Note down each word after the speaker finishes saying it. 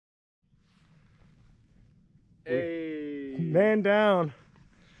Hey. Man down.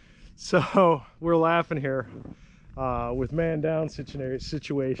 So we're laughing here with man down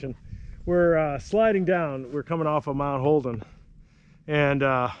situation. We're sliding down. We're coming off of Mount Holden, and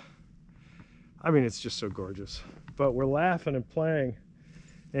I mean, it's just so gorgeous. But we're laughing and playing,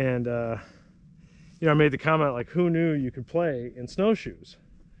 and you know, I made the comment like, who knew you could play in snowshoes?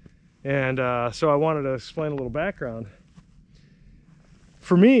 And so I wanted to explain a little background.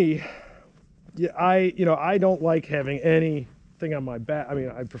 For me, yeah, I don't like having anything on my back. I mean,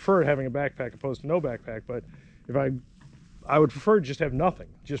 I prefer having a backpack opposed to no backpack, but if I would prefer to just have nothing,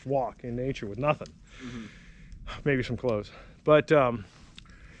 just walk in nature with nothing. Mm-hmm. Maybe some clothes. But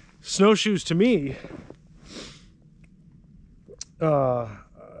snowshoes to me,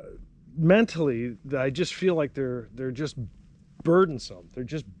 mentally, I just feel like they're just burdensome. They're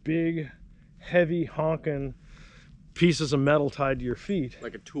just big, heavy, honking pieces of metal tied to your feet.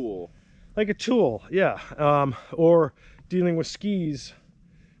 Like a tool. Like a tool, yeah. Or dealing with skis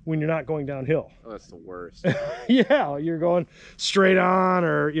when you're not going downhill. Oh, that's the worst. Yeah, you're going straight on,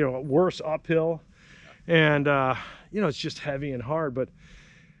 or, you know, worse, uphill. And, you know, it's just heavy and hard. But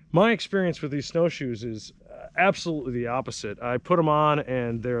my experience with these snowshoes is absolutely the opposite. I put them on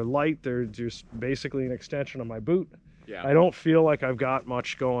and they're light. They're just basically an extension of my boot. Yeah. I don't feel like I've got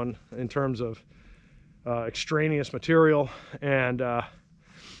much going in terms of extraneous material, and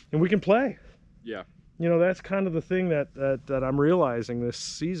we can play. Yeah. You know, that's kind of the thing that I'm realizing this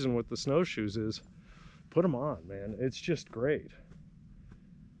season with the snowshoes is put them on, man. It's just great.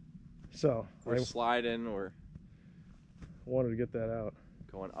 So We're sliding, or wanted to get that out.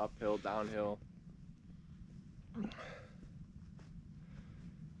 going uphill, downhill.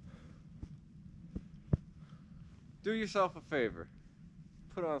 Do yourself a favor.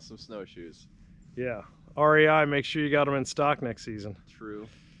 Put on some snowshoes. Yeah. REI, make sure you got them in stock next season. True.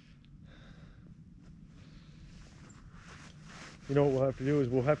 You know what we'll have to do is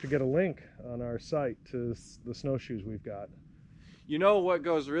we'll have to get a link on our site to the snowshoes we've got. You know what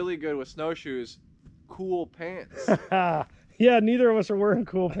goes really good with snowshoes? Cool pants. Yeah, neither of us are wearing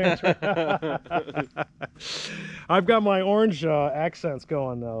cool pants right now. I've got my orange accents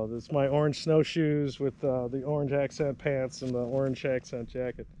going though. This is my orange snowshoes with the orange accent pants and the orange accent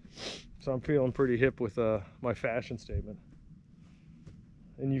jacket. So I'm feeling pretty hip with my fashion statement.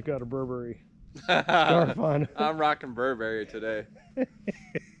 And you've got a Burberry scarf on. I'm rocking Burberry today.